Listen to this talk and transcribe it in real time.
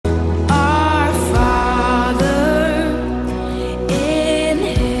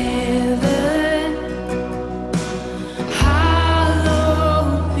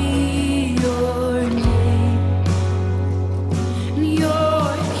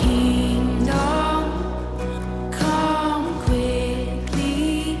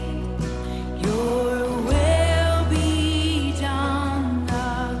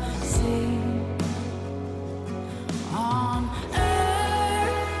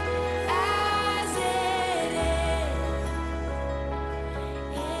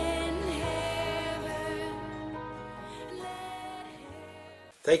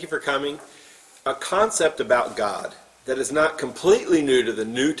Thank you for coming. A concept about God that is not completely new to the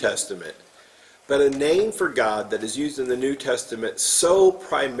New Testament, but a name for God that is used in the New Testament so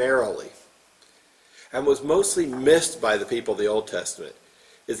primarily and was mostly missed by the people of the Old Testament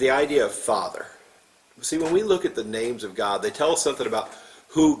is the idea of Father. See, when we look at the names of God, they tell us something about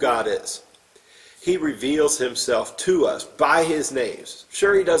who God is. He reveals himself to us by his names.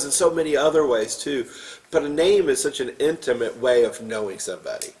 Sure, he does in so many other ways too, but a name is such an intimate way of knowing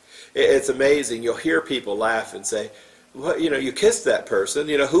somebody. It's amazing. You'll hear people laugh and say, "Well, you kissed that person.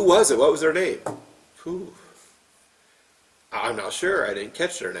 Who was it? What was their name?" Who? I'm not sure. I didn't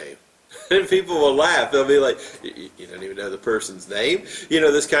catch their name. And people will laugh. They'll be like, "You don't even know the person's name?"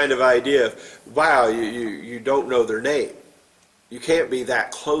 This kind of idea of, wow, you don't know their name. You can't be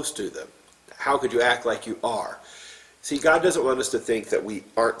that close to them. How could you act like you are? See, God doesn't want us to think that we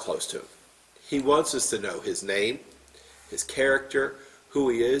aren't close to him. He wants us to know his name, his character, who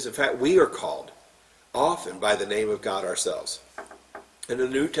he is. In fact, we are called often by the name of God ourselves. In the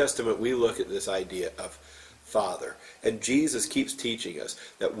New Testament, we look at this idea of Father. And Jesus keeps teaching us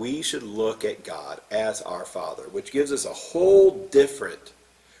that we should look at God as our Father, which gives us a whole different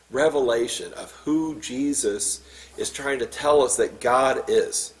revelation of who Jesus is trying to tell us that God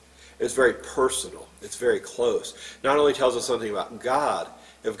is. It's very personal. It's very close. Not only tells us something about God,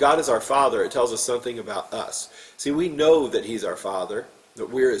 if God is our Father, it tells us something about us. See, we know that he's our Father, that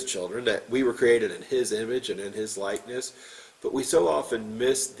we're his children, that we were created in his image and in his likeness, but we so often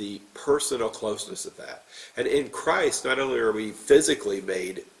miss the personal closeness of that. And in Christ, not only are we physically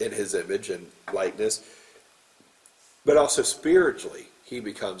made in his image and likeness, but also spiritually, he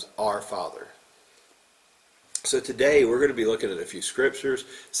becomes our Father. So today we're going to be looking at a few scriptures,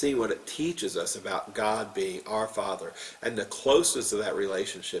 seeing what it teaches us about God being our Father and the closeness of that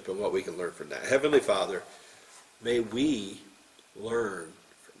relationship and what we can learn from that. Heavenly Father, may we learn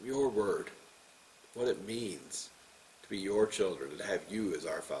from your word what it means to be your children and to have you as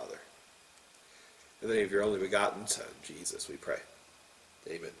our Father. In the name of your only begotten Son, Jesus, we pray.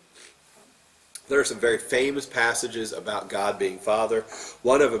 Amen. There are some very famous passages about God being Father.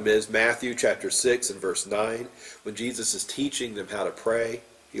 One of them is Matthew chapter 6 and verse 9. When Jesus is teaching them how to pray,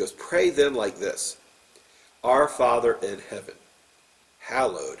 he goes, "Pray then like this, Our Father in heaven,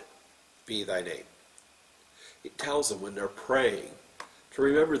 hallowed be thy name." It tells them when they're praying to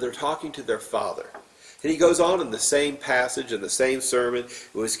remember they're talking to their Father. And he goes on in the same passage, in the same sermon.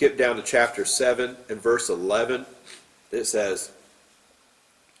 When we skip down to chapter 7 and verse 11, it says,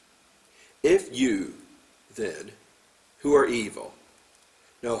 "If you, then, who are evil,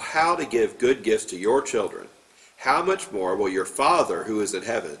 know how to give good gifts to your children, how much more will your Father who is in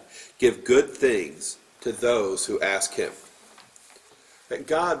heaven give good things to those who ask him?" That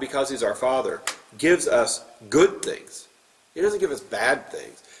God, because he's our Father, gives us good things. He doesn't give us bad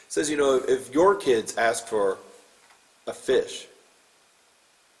things. It says, if your kids ask for a fish,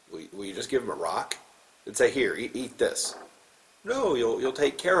 will you just give them a rock and say, "Here, eat this"? No, you'll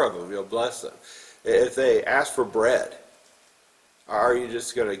take care of them. You'll bless them. If they ask for bread, are you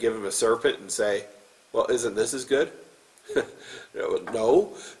just going to give them a serpent and say, "Well, isn't this as good"?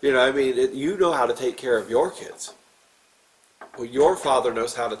 No. You know how to take care of your kids. Well, your Father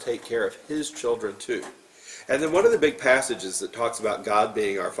knows how to take care of his children too. And then one of the big passages that talks about God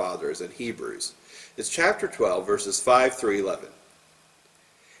being our Father is in Hebrews. It's chapter 12, verses 5 through 11.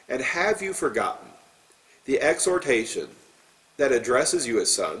 "And have you forgotten the exhortation that addresses you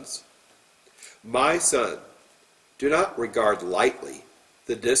as sons? My son, do not regard lightly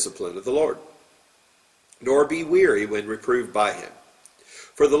the discipline of the Lord, nor be weary when reproved by him.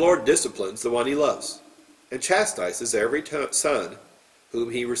 For the Lord disciplines the one he loves, and chastises every son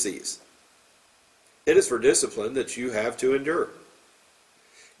whom he receives. It is for discipline that you have to endure.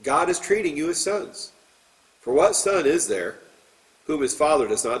 God is treating you as sons. For what son is there whom his father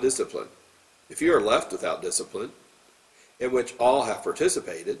does not discipline? If you are left without discipline, in which all have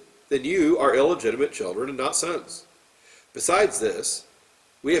participated, then you are illegitimate children and not sons. Besides this,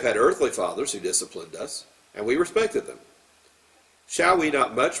 we have had earthly fathers who disciplined us, and we respected them. Shall we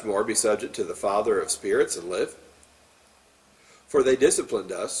not much more be subject to the Father of spirits and live? For they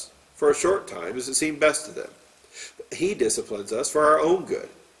disciplined us for a short time as it seemed best to them. But he disciplines us for our own good,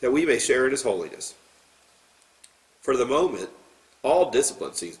 that we may share in his holiness. For the moment, all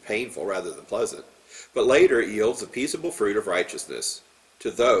discipline seems painful rather than pleasant, but later it yields the peaceable fruit of righteousness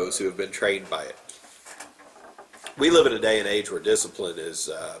to those who have been trained by it." We live in a day and age where discipline is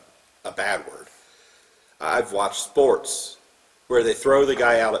a bad word. I've watched sports where they throw the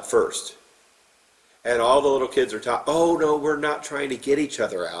guy out at first, and all the little kids are taught, "Oh no, we're not trying to get each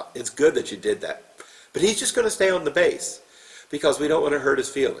other out. It's good that you did that. But he's just going to stay on the base." because we don't want to hurt his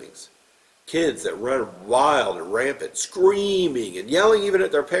feelings. Kids that run wild and rampant, screaming and yelling even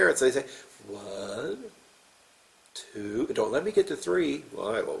at their parents, they say, 1, 2, don't let me get to 3.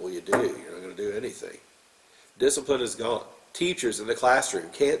 Why? What will you do? You're not going to do anything. Discipline is gone. Teachers in the classroom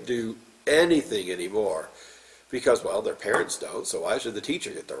can't do anything anymore because, well, their parents don't, so why should the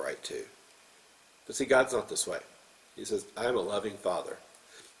teacher get the right to? But see, God's not this way. He says, I am a loving father,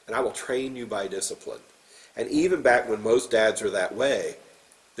 and I will train you by discipline. And even back when most dads were that way,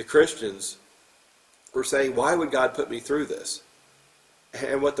 the Christians were saying, why would God put me through this?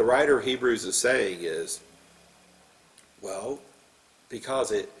 And what the writer of Hebrews is saying is, well,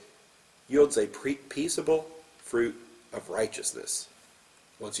 because it yields a peaceable fruit of righteousness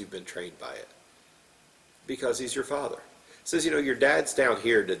once you've been trained by it. Because he's your father. It says, your dads down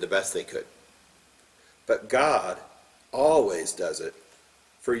here did the best they could. But God always does it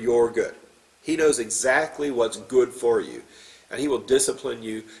for your good. He knows exactly what's good for you. And he will discipline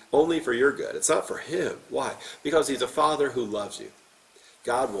you only for your good. It's not for him. Why? Because he's a father who loves you.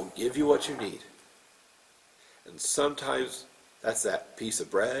 God will give you what you need. And sometimes that's that piece of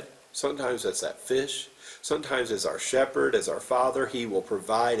bread. Sometimes that's that fish. Sometimes as our shepherd, as our father, he will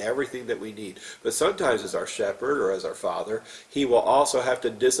provide everything that we need. But sometimes as our shepherd or as our father, he will also have to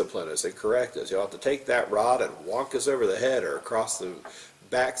discipline us and correct us. He'll have to take that rod and wonk us over the head or across the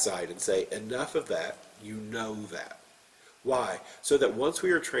backside and say, enough of that, you know that. Why? So that once we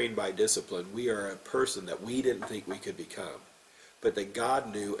are trained by discipline, we are a person that we didn't think we could become, but that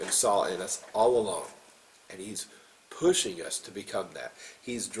God knew and saw in us all along. And he's pushing us to become that.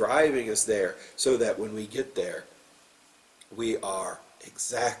 He's driving us there so that when we get there, we are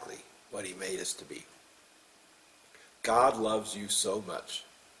exactly what he made us to be. God loves you so much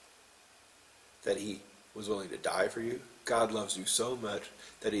that he was willing to die for you. God loves you so much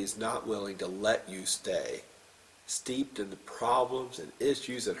that he's not willing to let you stay steeped in the problems and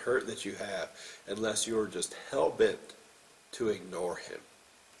issues and hurt that you have unless you're just hell-bent to ignore him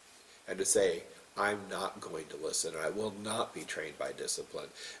and to say, I'm not going to listen, and I will not be trained by discipline,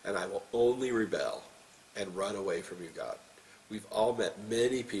 and I will only rebel and run away from you, God. We've all met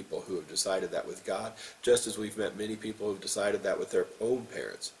many people who have decided that with God, just as we've met many people who have decided that with their own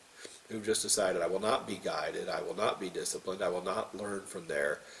parents, who've just decided, I will not be guided, I will not be disciplined, I will not learn from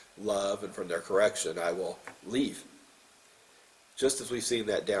their love and from their correction, I will leave. Just as we've seen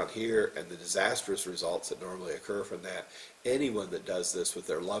that down here and the disastrous results that normally occur from that, anyone that does this with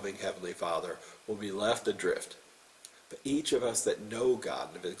their loving Heavenly Father will be left adrift. But each of us that know God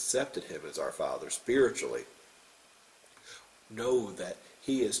and have accepted him as our Father spiritually, know that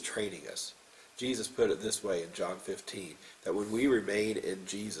he is training us. Jesus put it this way in John 15, that when we remain in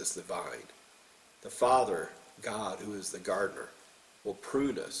Jesus, the vine, the Father, God, who is the gardener, will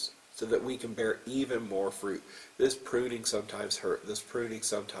prune us so that we can bear even more fruit. This pruning sometimes hurts. This pruning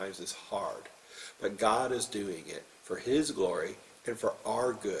sometimes is hard. But God is doing it for his glory and for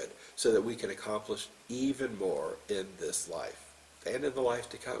our good so that we can accomplish even more in this life and in the life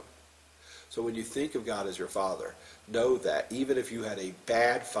to come. So when you think of God as your father, know that even if you had a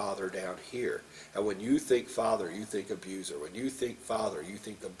bad father down here, and when you think father, you think abuser. When you think father, you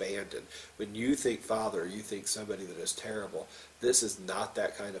think abandoned. When you think father, you think somebody that is terrible. This is not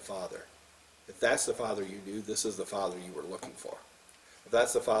that kind of father. If that's the father you knew, this is the father you were looking for. If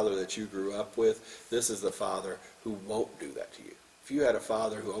that's the father that you grew up with, this is the father who won't do that to you. If you had a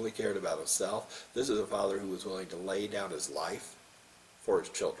father who only cared about himself, this is a father who was willing to lay down his life for his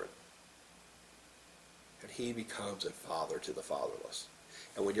children. And he becomes a father to the fatherless.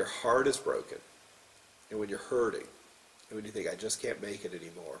 And when your heart is broken, and when you're hurting, and when you think, I just can't make it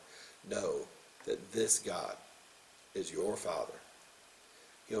anymore, know that this God is your father.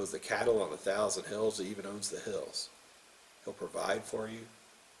 He owns the cattle on 1,000 hills. He even owns the hills. He'll provide for you.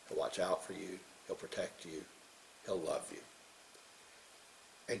 He'll watch out for you. He'll protect you. He'll love you.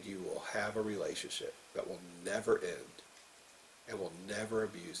 And you will have a relationship that will never end and will never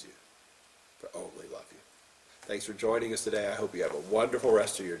abuse you, but only love you. Thanks for joining us today. I hope you have a wonderful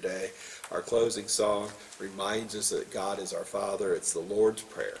rest of your day. Our closing song reminds us that God is our Father. It's the Lord's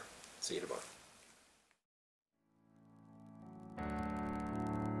Prayer. See you tomorrow.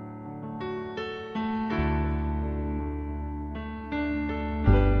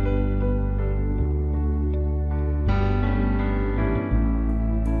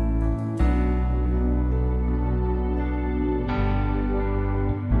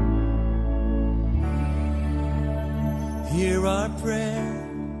 Hear our prayer.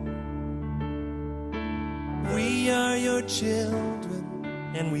 We are your children,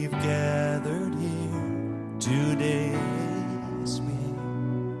 and we've gathered here today. Yes,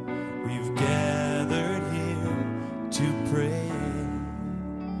 we've gathered here to pray.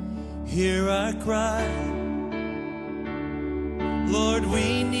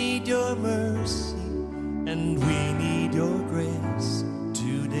 your mercy, and we need your grace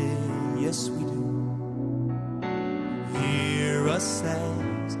today. Yes, we do. Hear us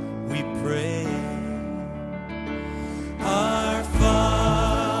as we pray. Our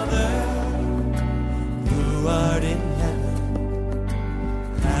Father, who art in heaven,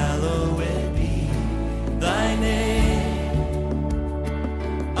 hallowed be thy name.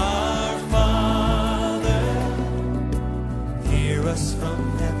 Our Father, hear us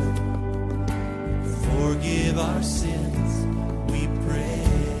from heaven, forgive our sins, we pray.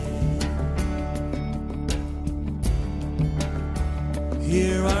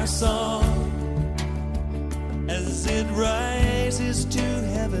 Hear our song as it rises to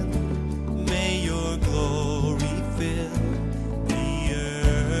heaven.